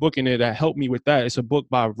another book in there that helped me with that, it's a book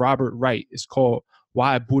by Robert Wright. It's called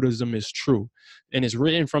Why Buddhism is True. And it's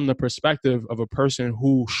written from the perspective of a person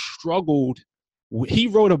who struggled. He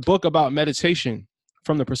wrote a book about meditation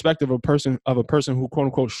from the perspective of a person who, quote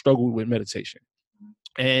unquote, struggled with meditation.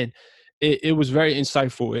 And it was very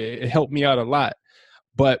insightful. It helped me out a lot.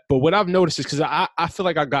 But what I've noticed is, because I feel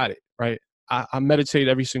like I got it, right? I meditate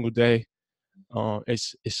every single day.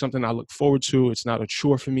 It's something I look forward to. It's not a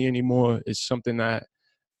chore for me anymore. It's something that,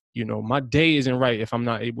 my day isn't right if I'm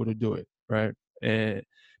not able to do it, right?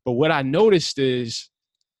 But what I noticed is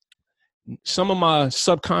some of my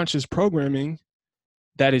subconscious programming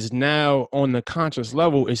that is now on the conscious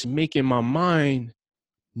level is making my mind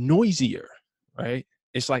noisier, right?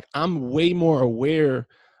 It's like I'm way more aware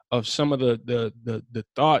of some of the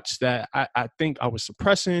thoughts that I think I was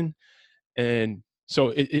suppressing. And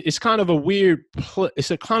so it's kind of a weird, it's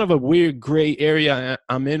a kind of a weird gray area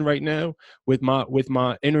I'm in right now with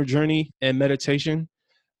my inner journey and meditation.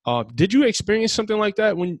 Did you experience something like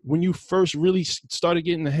that when you first really started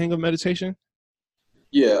getting the hang of meditation?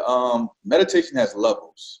 Yeah, meditation has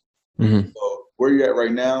levels. Mm-hmm. So where you're at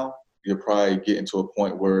right now, you'll probably get to a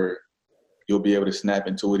point where you'll be able to snap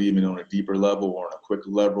into it even on a deeper level or on a quicker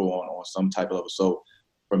level, on some type of level. So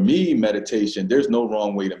for me, meditation, there's no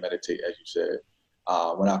wrong way to meditate, as you said.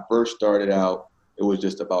 When I first started out, it was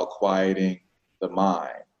just about quieting the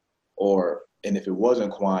mind. And if it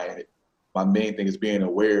wasn't quiet, my main thing is being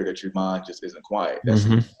aware that your mind just isn't quiet. That's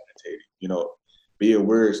Mm-hmm. meditating. Be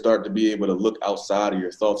aware, start to be able to look outside of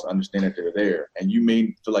your thoughts, understand that they're there. And you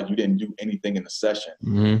may feel like you didn't do anything in the session,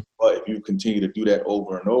 Mm-hmm. but if you continue to do that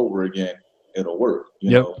over and over again, it'll work,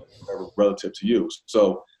 Yep. relative to you.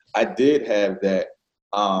 So I did have that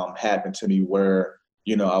happen to me where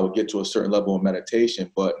I would get to a certain level of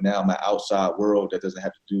meditation, but now my outside world that doesn't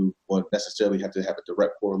have to do, well, necessarily have to have a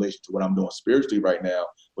direct correlation to what I'm doing spiritually right now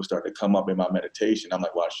will start to come up in my meditation. I'm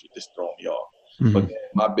like, wow, shit, this is throwing me off. But then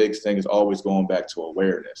my biggest thing is always going back to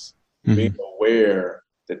awareness, being aware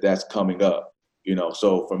that that's coming up.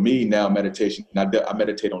 So for me now, meditation, I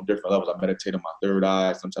meditate on different levels. I meditate on my third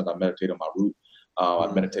eye. Sometimes I meditate on my root.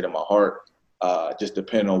 I meditate on my heart. Just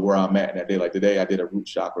depending on where I'm at in that day. Like today, I did a root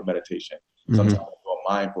chakra meditation. Sometimes I do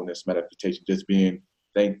a mindfulness meditation, just being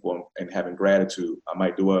thankful and having gratitude. I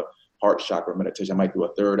might do a heart chakra meditation. I might do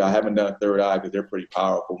a third eye. I haven't done a third eye because they're pretty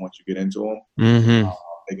powerful once you get into them.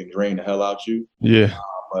 They can drain the hell out you. Yeah.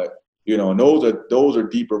 But and those are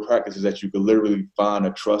deeper practices that you can literally find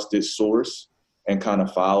a trusted source and kind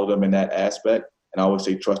of follow them in that aspect. And I always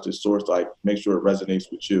say trusted source, like make sure it resonates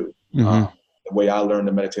with you. The way I learned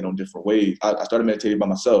to meditate on different ways, I started meditating by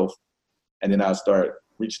myself, and then I started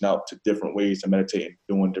reaching out to different ways to meditate and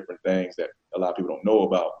doing different things that a lot of people don't know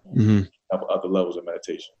about, other levels of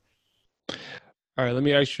meditation. All right, let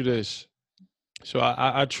me ask you this. So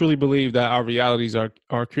I truly believe that our realities are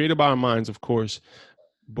created by our minds, of course,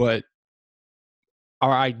 but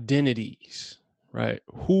our identities, right?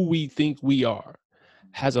 Who we think we are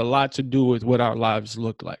has a lot to do with what our lives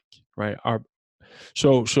look like, right?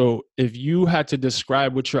 So if you had to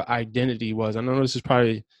describe what your identity was, I know it's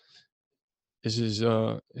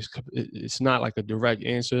not like a direct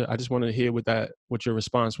answer. I just wanted to hear what your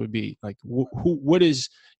response would be. Like what is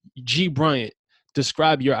G Bryant?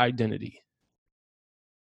 Describe your identity.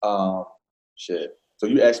 Shit. So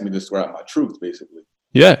you asked me to describe my truth, basically.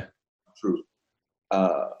 Yeah. Truth.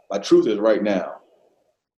 My truth is right now.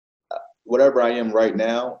 Whatever I am right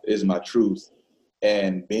now is my truth,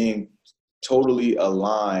 and being totally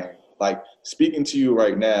aligned. Like speaking to you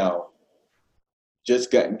right now,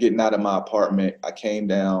 just getting out of my apartment. I came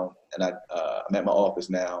down and I'm at my office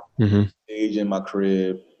now, stage in my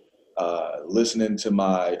crib, listening to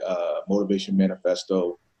my motivation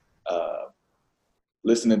manifesto,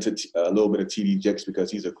 listening to a little bit of TD Jakes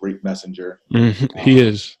because he's a great messenger. He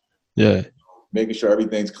is. Yeah. Making sure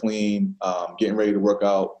everything's clean, getting ready to work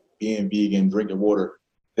out, being vegan, drinking water.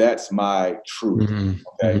 That's my truth.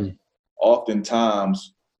 Okay.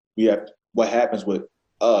 Oftentimes what happens with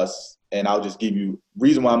us, and I'll just give you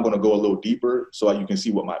reason why I'm going to go a little deeper so you can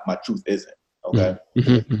see what my truth isn't. Okay.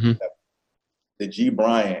 The G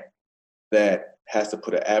Bryant that has to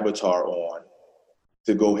put an avatar on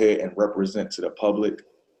to go ahead and represent to the public,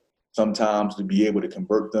 sometimes to be able to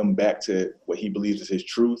convert them back to what he believes is his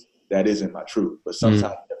truth, that isn't my truth. But sometimes you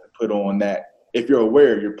have to put on that. If you're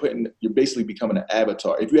aware, you're basically becoming an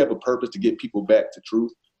avatar. If you have a purpose to get people back to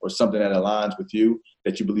truth or something that aligns with you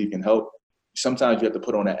that you believe can help, sometimes you have to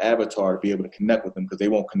put on an avatar to be able to connect with them because they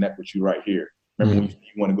won't connect with you right here. Remember when you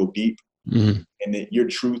want to go deep? And that your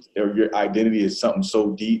truth or your identity is something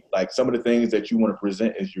so deep. Like some of the things that you want to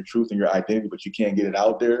present is your truth and your identity, but you can't get it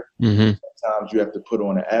out there. Sometimes you have to put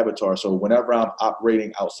on an avatar. So whenever I'm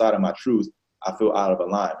operating outside of my truth, I feel out of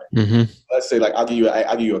alignment. Let's say, like, I'll give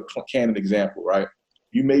you a candid example, right?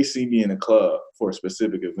 You may see me in a club for a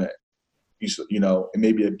specific event. It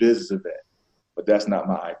may be a business event, but that's not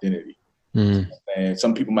my identity. And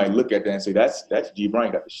some people might look at that and say, that's G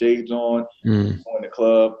Bryant, got the shades on, going to the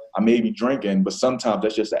club. I may be drinking, but sometimes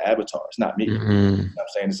that's just an avatar. It's not me. You know what I'm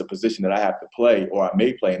saying? It's a position that I have to play or I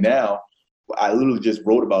may play. Now, I literally just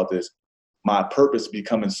wrote about this. My purpose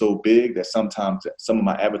becoming so big that sometimes some of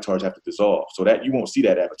my avatars have to dissolve so that you won't see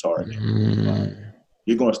that avatar again.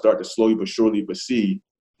 You're going to start to slowly but surely see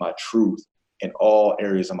my truth in all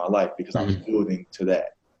areas of my life because I'm building to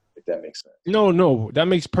that. If that makes sense. No, that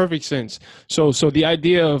makes perfect sense. So the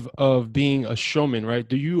idea of being a showman,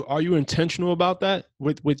 right? Are you intentional about that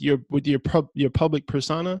with your public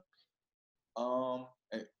persona?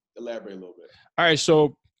 Elaborate a little bit. All right,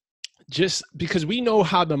 so just because we know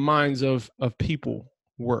how the minds of people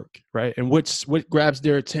work, right? And what grabs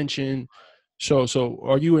their attention. So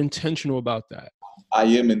are you intentional about that? I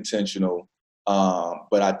am intentional,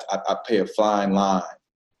 but I pay a fine line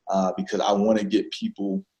because I want to get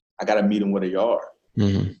people. I got to meet them where they are.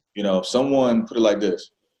 If someone, put it like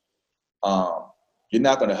this, you're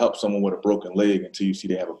not going to help someone with a broken leg until you see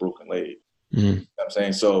they have a broken leg. You know what I'm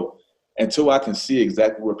saying? So until I can see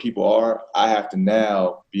exactly where people are, I have to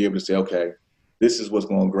now be able to say, okay, this is what's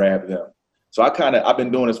going to grab them. So I've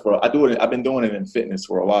been doing this I've been doing it in fitness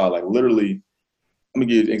for a while. Like literally, let me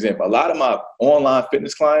give you an example. A lot of my online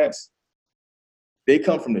fitness clients, they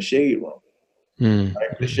come from the shade room.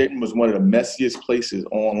 Right? The shade room was one of the messiest places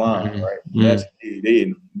online, right? They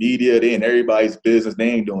in media, they in everybody's business, they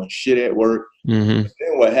ain't doing shit at work. But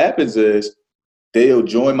then what happens is they'll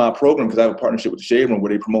join my program because I have a partnership with the Shade Room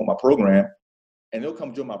where they promote my program, and they'll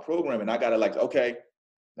come join my program, and I gotta like, okay,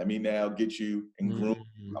 let me now get you and groom.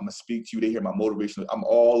 I'm gonna speak to you. They hear my motivation. I'm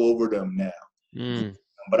all over them now.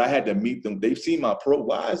 But I had to meet them. They've seen my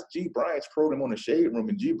why is G Bryant's program on the Shade Room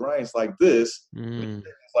and G Bryant's like this,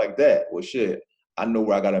 it's like that? Well, shit, I know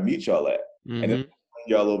where I gotta meet y'all at, and then bring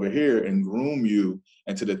y'all over here and groom you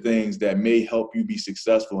into the things that may help you be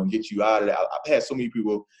successful and get you out of that. I've had so many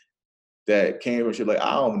people that came and shit like,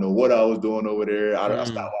 I don't know what I was doing over there. I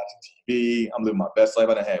stopped watching TV. I'm living my best life.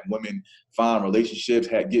 I done had women find relationships,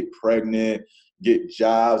 get pregnant, get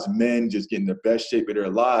jobs, men just get in the best shape of their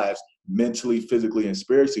lives, mentally, physically, and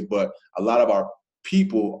spiritually. But a lot of our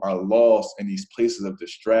people are lost in these places of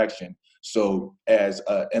distraction. So as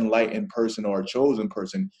an enlightened person or a chosen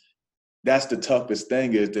person, that's the toughest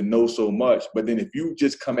thing, is to know so much. But then if you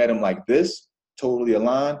just come at them like this, totally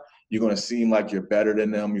aligned, you're going to seem like you're better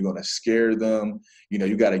than them. You're going to scare them. You know,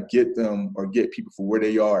 you got to get them or get people for where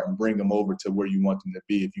they are and bring them over to where you want them to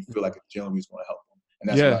be if you feel like a gentleman is going to help them. And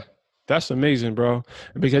that's what that's amazing, bro.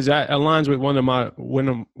 Because that aligns with one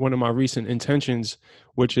of my recent intentions,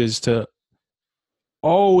 which is to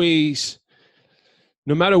always,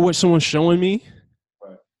 no matter what someone's showing me,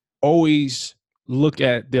 always look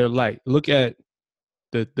at their light, look at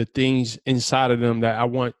the things inside of them that I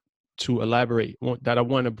want to elaborate, that I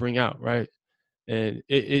want to bring out, right? And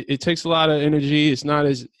it takes a lot of energy. It's not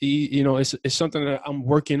as, you know, it's something that I'm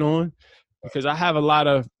working on, because I have a lot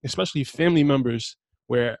of, especially family members,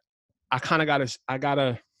 where I kind of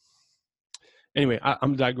gotta, anyway,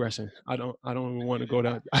 I'm digressing. I don't even want to go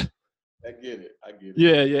down. I get it.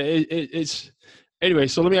 Yeah. It's, anyway,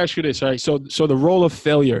 so let me ask you this, right? So the role of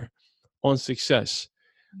failure on success,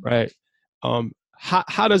 right?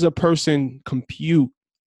 How does a person compute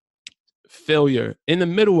failure in the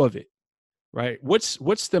middle of it, right? What's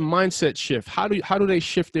the mindset shift? How do they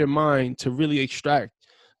shift their mind to really extract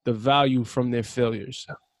the value from their failures?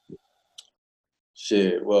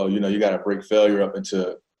 Shit, well, you know, you got to break failure up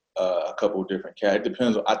into a couple of different categories. It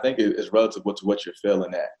depends. I think it's relative to what you're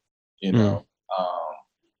failing at. You know,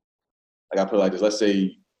 like I put it like this. Let's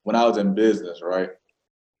say when I was in business, right?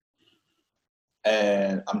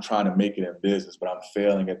 And I'm trying to make it in business, but I'm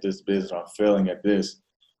failing at this business, or I'm failing at this.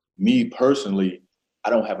 Me personally,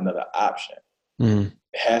 I don't have another option. It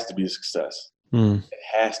has to be a success. It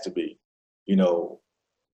has to be. You know,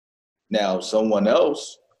 now someone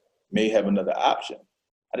else may have another option.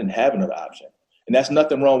 I didn't have another option. And that's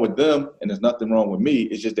nothing wrong with them, and there's nothing wrong with me.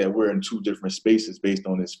 It's just that we're in two different spaces based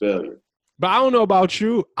on this failure. But I don't know about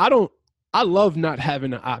you. I love not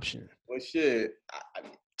having an option. Well, shit.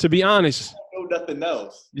 To be honest. I know nothing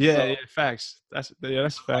else. Yeah, facts. That's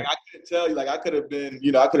fact. Like, I could tell you, like, I could have been,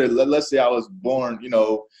 you know, let's say I was born, you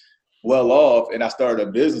know, well off, and I started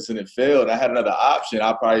a business and it failed, and I had another option.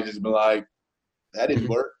 I'd probably just be like, that didn't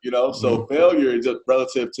work, you know? So failure is just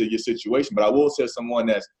relative to your situation. But I will say someone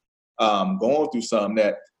that's going through something,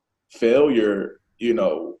 that failure, you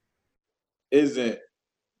know, isn't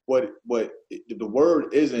what the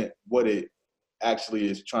word isn't what it actually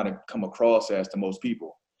is trying to come across as to most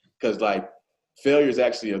people. Because, like, failure is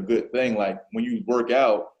actually a good thing. Like, when you work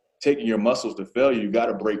out, taking your muscles to failure, you got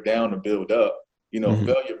to break down to build up. You know,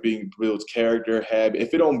 failure builds character, habit.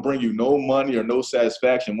 If it don't bring you no money or no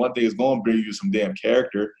satisfaction, one thing is going to bring you some damn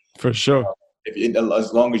character. For sure.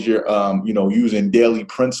 As long as you're, you know, using daily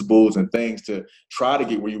principles and things to try to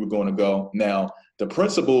get where you were going to go. Now, the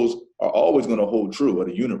principles are always going to hold true of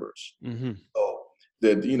the universe. So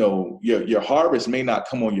that, you know, your harvest may not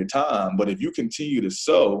come on your time, but if you continue to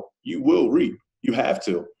sow, you will reap. You have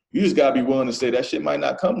to. You just got to be willing to say that shit might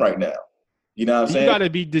not come right now. You know what I'm saying? You got to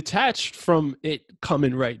be detached from it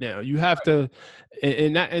coming right now. You have to,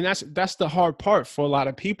 and that's the hard part for a lot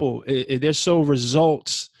of people. They're so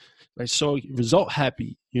result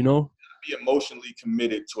happy, you know? Be emotionally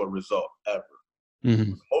committed to a result ever.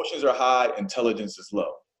 Emotions are high, intelligence is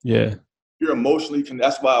low. Yeah. You're emotionally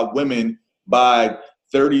that's why women buy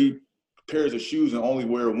 30 pairs of shoes and only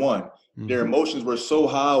wear one. Their emotions were so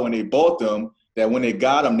high when they bought them that when they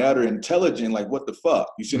got them, now they're intelligent. Like, what the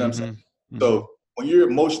fuck? You see what I'm saying? So when you're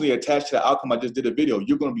emotionally attached to the outcome, I just did a video,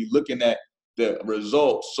 you're going to be looking at the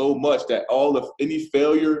results so much that any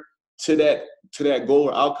failure to that goal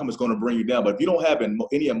or outcome is going to bring you down. But if you don't have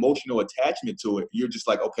any emotional attachment to it, you're just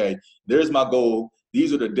like, okay, there's my goal.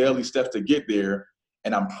 These are the daily steps to get there.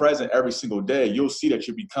 And I'm present every single day. You'll see that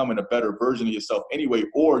you're becoming a better version of yourself anyway,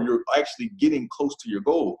 or you're actually getting close to your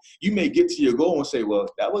goal. You may get to your goal and say, well,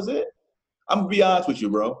 that was it. I'm going to be honest with you,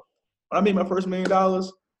 bro. When I made my first $1 million,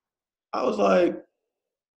 I was like,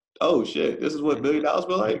 oh shit, this is what $1 million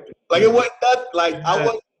feel like? Like, it wasn't nothing. Like, I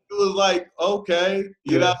wasn't was like, okay,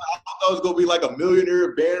 you know, I thought it was gonna be like a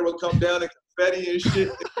millionaire banner would come down and confetti and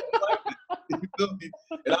shit. You feel me?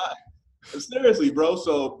 And seriously, bro.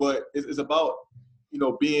 So, but it's about, you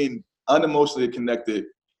know, being unemotionally connected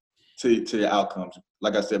to your outcomes.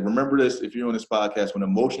 Like I said, remember this if you're on this podcast: when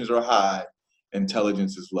emotions are high,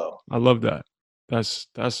 intelligence is low. I love that.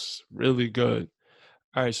 That's really good.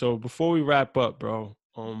 All right, so before we wrap up, bro,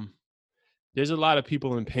 there's a lot of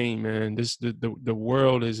people in pain, man. The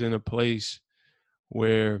world is in a place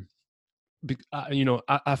where, you know,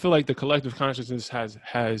 I feel like the collective consciousness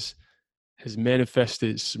has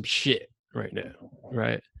manifested some shit right now,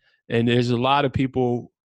 right? And there's a lot of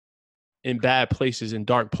people in bad places, in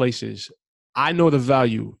dark places. I know the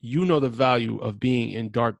value. You know the value of being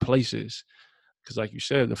in dark places, because, like you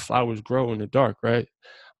said, the flowers grow in the dark, right?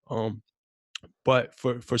 Um, but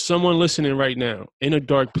for someone listening right now in a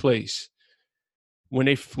dark place, when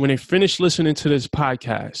they finish listening to this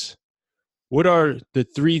podcast, what are the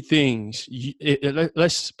three things?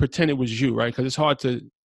 Let's pretend it was you, right? Because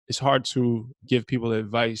it's hard to give people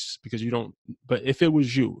advice because you don't. But if it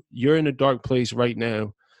was you, you're in a dark place right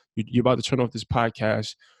now. You're about to turn off this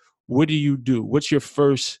podcast. What do you do? What's your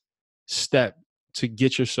first step to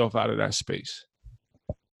get yourself out of that space?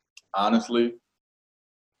 Honestly,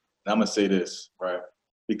 I'm gonna say this, right?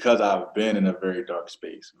 Because I've been in a very dark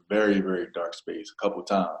space, very, very dark space a couple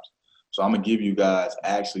times. So I'm gonna give you guys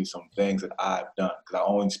actually some things that I've done because I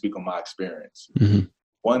only speak on my experience. Mm-hmm.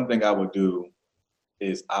 One thing I would do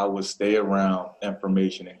is I would stay around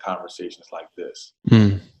information and conversations like this.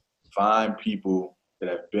 Mm. Find people that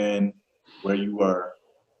have been where you were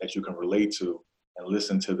that you can relate to and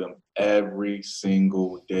listen to them every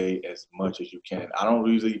single day as much as you can. I don't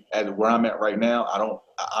usually, at where I'm at right now, I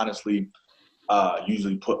honestly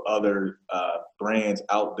usually put other brands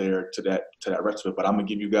out there to that rest of it. But I'm gonna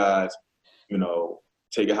give you guys, you know,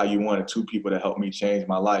 take it how you want it. Two people that helped me change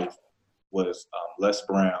my life was Les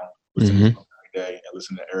Brown, listen to him every day, and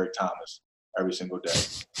listen to Eric Thomas every single day.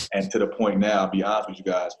 And to the point now, I'll be honest with you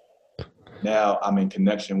guys, now I'm in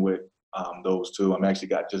connection with those two. I'm actually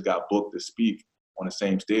just got booked to speak on the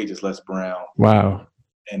same stage as Les Brown. Wow.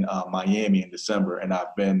 In Miami in December, and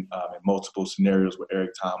I've been in multiple scenarios with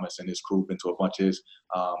Eric Thomas and his crew. Been to a bunch of his,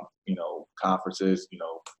 you know, conferences. You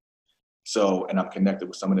know, so and I'm connected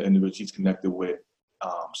with some of the individuals he's connected with.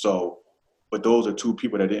 But those are two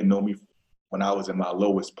people that didn't know me when I was in my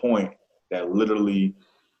lowest point. That literally,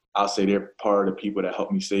 I'll say they're part of the people that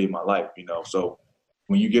helped me save my life. You know, so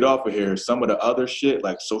when you get off of here, some of the other shit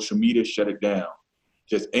like social media, shut it down.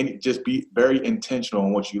 Just be very intentional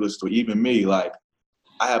on what you listen to. Even me, like.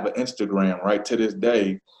 I have an Instagram, right, to this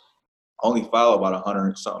day, only follow about 100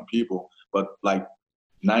 and something people, but like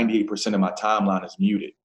 98% of my timeline is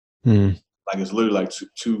muted. Mm. Like it's literally like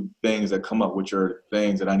two things that come up, which are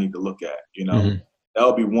things that I need to look at, you know? Mm-hmm. That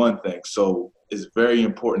would be one thing. So it's very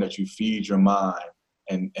important that you feed your mind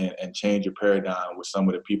and change your paradigm with some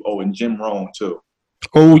of the people. Oh, and Jim Rohn too.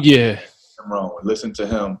 Oh, yeah. Jim Rohn, listen to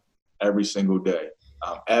him every single day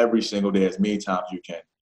as many times as you can.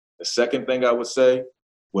 The second thing I would say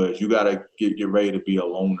was you got to get ready to be a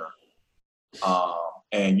loner.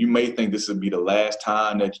 And you may think this will be the last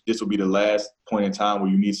point in time where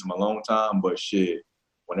you need some alone time, but shit,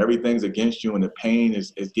 when everything's against you and the pain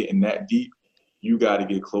is getting that deep, you got to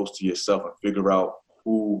get close to yourself and figure out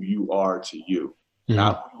who you are to you. Mm-hmm.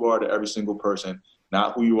 Not who you are to every single person,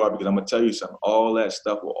 not who you are, because I'm going to tell you something, all that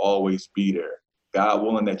stuff will always be there. God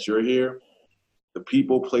willing that you're here, the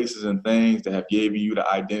people, places, and things that have given you the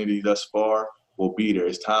identity thus far will be there.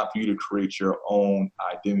 It's time for you to create your own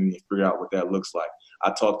identity and figure out what that looks like. I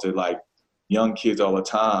talk to like young kids all the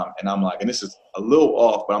time, and I'm like, and this is a little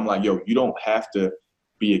off, but I'm like, yo, you don't have to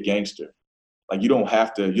be a gangster. Like you don't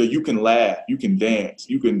have to. You can laugh, you can dance,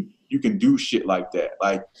 you can do shit like that.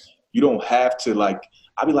 Like you don't have to. Like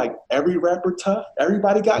I be like, every rapper tough.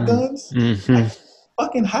 Everybody got guns. Mm-hmm. Like,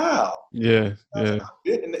 fucking how? Yeah, yeah.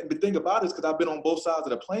 And the thing about it is because I've been on both sides of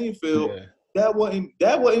the playing field. Yeah. That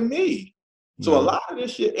wasn't me. So a lot of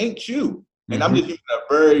this shit ain't you. And I'm just using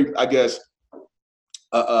a very, I guess,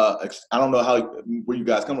 I don't know where you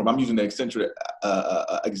guys come from. I'm using the eccentric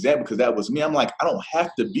example because that was me. I'm like, I don't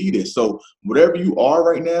have to be this. So whatever you are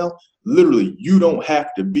right now, literally, you don't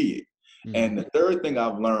have to be it. Mm-hmm. And the third thing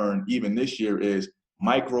I've learned even this year is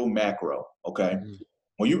micro, macro, okay? Mm-hmm.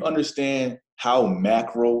 When you understand how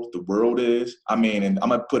macro the world is, I mean, and I'm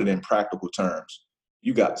going to put it in practical terms.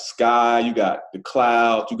 You got sky, you got the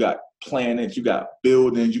clouds, you got planets, you got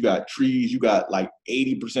buildings, you got trees, you got like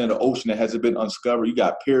 80% of the ocean that hasn't been uncovered, you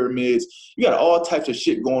got pyramids, you got all types of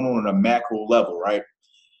shit going on a macro level, right?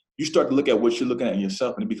 You start to look at what you're looking at in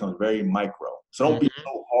yourself and it becomes very micro. So don't be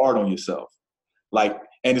so hard on yourself. Like,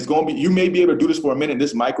 and it's going to be, you may be able to do this for a minute.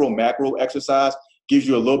 This micro macro exercise gives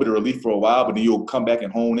you a little bit of relief for a while, but then you'll come back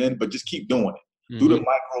and hone in, but just keep doing it. Do the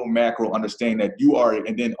micro macro, understand that you are,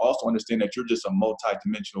 and then also understand that you're just a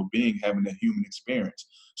multi-dimensional being having a human experience.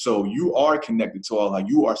 So you are connected to all, like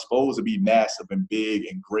you are supposed to be massive and big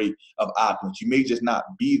and great of opulence. You may just not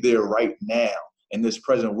be there right now in this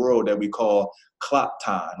present world that we call clock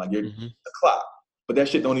time. Like you're the clock, but that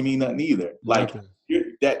shit don't even mean nothing either. Like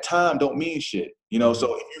that time don't mean shit, you know?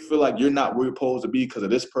 So if you feel like you're not where you're supposed to be because of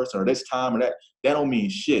this person or this time or that don't mean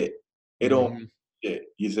shit. It don't mean shit.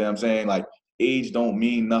 You see what I'm saying? Like age don't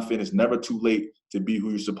mean nothing. It's never too late to be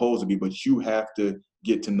who you're supposed to be, but you have to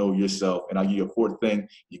get to know yourself. And I'll give you a fourth thing.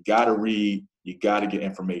 You got to read. You got to get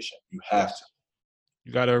information. You have to.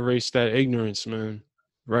 You got to erase that ignorance, man.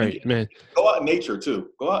 Right, man. Go out in nature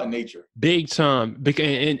too. Go out in nature. Big time.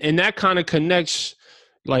 And that kind of connects,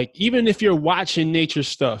 like, even if you're watching nature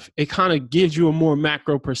stuff, it kind of gives you a more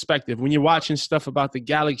macro perspective. When you're watching stuff about the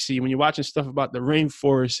galaxy, when you're watching stuff about the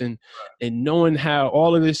rainforest and knowing how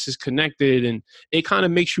all of this is connected, and it kind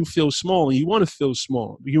of makes you feel small, and you want to feel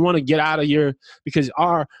small. You want to get out of because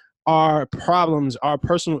our problems, our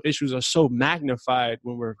personal issues are so magnified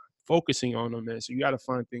when we're focusing on them, man. So you got to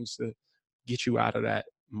find things to get you out of that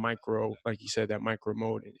micro, like you said, that micro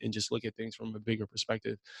mode, and just look at things from a bigger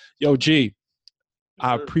perspective. Yo, G,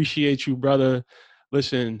 I appreciate you, brother.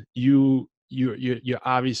 Listen, you're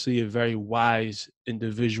obviously a very wise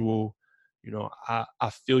individual. You know, I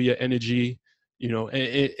feel your energy. You know,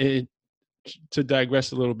 and to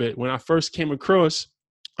digress a little bit, when I first came across,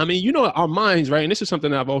 I mean, you know, our minds, right? And this is something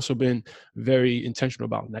that I've also been very intentional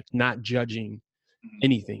about, like not judging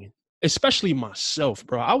anything, especially myself,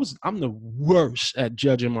 bro. I'm the worst at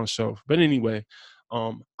judging myself. But anyway,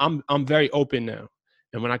 I'm very open now.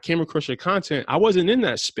 And when I came across your content, I wasn't in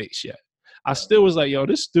that space yet. I still was like, yo,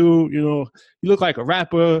 this dude, you know, you look like a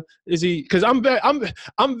rapper. Is he? Because I'm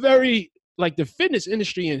very like the fitness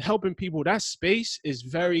industry and helping people. That space is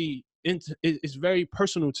very very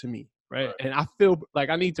personal to me, right? And I feel like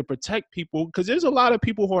I need to protect people because there's a lot of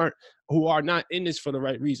people who are not in this for the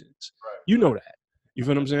right reasons. You know that. You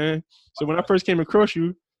feel what I'm saying? So when I first came across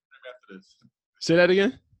you, say that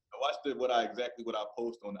again. Watch what I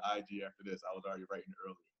post on the IG after this. I was already writing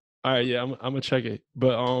earlier. All right, yeah, I'm gonna check it.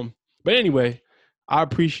 But anyway, I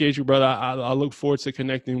appreciate you, brother. I look forward to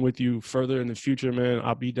connecting with you further in the future, man.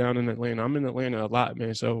 I'll be down in Atlanta. I'm in Atlanta a lot,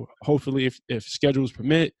 man. So hopefully, if schedules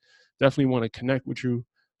permit, definitely want to connect with you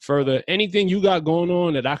further. Anything you got going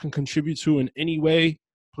on that I can contribute to in any way,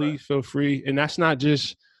 please feel free. And that's not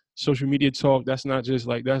just social media talk. That's not just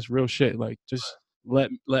like, that's real shit. Like, just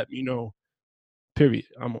let me know. Period.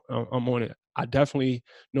 I'm on it. I definitely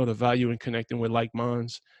know the value in connecting with like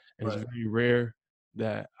minds, and it's very rare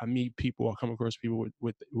that I meet people or come across people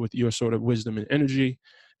with your sort of wisdom and energy,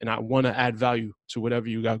 and I want to add value to whatever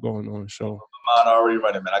you got going on. So mine already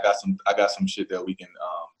running, man. I got some shit that we can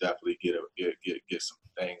definitely get some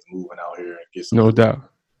things moving out here and get some no doubt.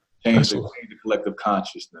 Change the collective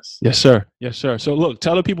consciousness. Yes, sir. Yes, sir. So look,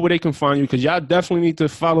 tell the people where they can find you, because y'all definitely need to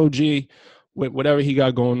follow G with whatever he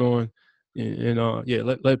got going on. And yeah,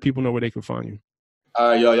 let people know where they can find you.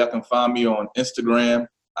 All right, y'all can find me on Instagram,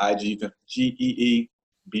 IG, GEEBRYANT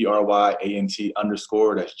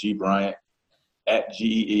 _. That's G Bryant at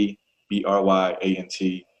GEEBRYANT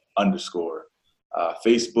 _.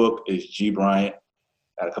 Facebook is G Bryant.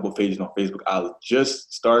 I got a couple of pages on Facebook. I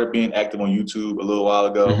just started being active on YouTube a little while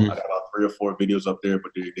ago. I got about 3 or 4 videos up there,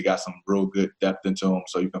 but they got some real good depth into them.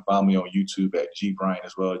 So you can find me on YouTube at G Bryant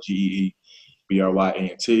as well,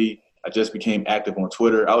 GEEBRYANT. I just became active on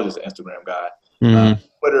Twitter. I was just an Instagram guy.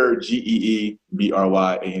 Twitter, GEEBRYANT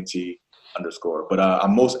 _. But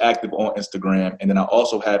I'm most active on Instagram. And then I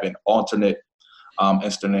also have an alternate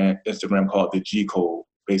Instagram called the G Code,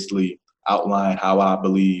 basically outline how I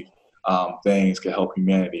believe things can help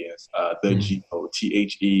humanity. The G Code,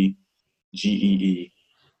 THEGEECODE.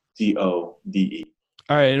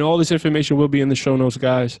 All right, and all this information will be in the show notes,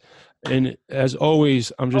 guys. And as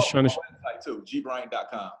always, I'm just trying to website too,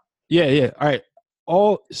 gbryant.com. Yeah. All right.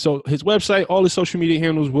 So his website, all his social media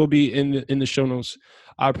handles will be in the show notes.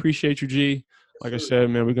 I appreciate you, G. Like I said,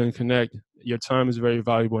 man, we're gonna connect. Your time is very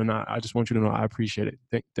valuable, and I just want you to know I appreciate it.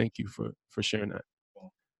 Thank you for sharing that.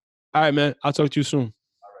 All right, man. I'll talk to you soon. All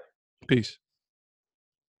right. Peace.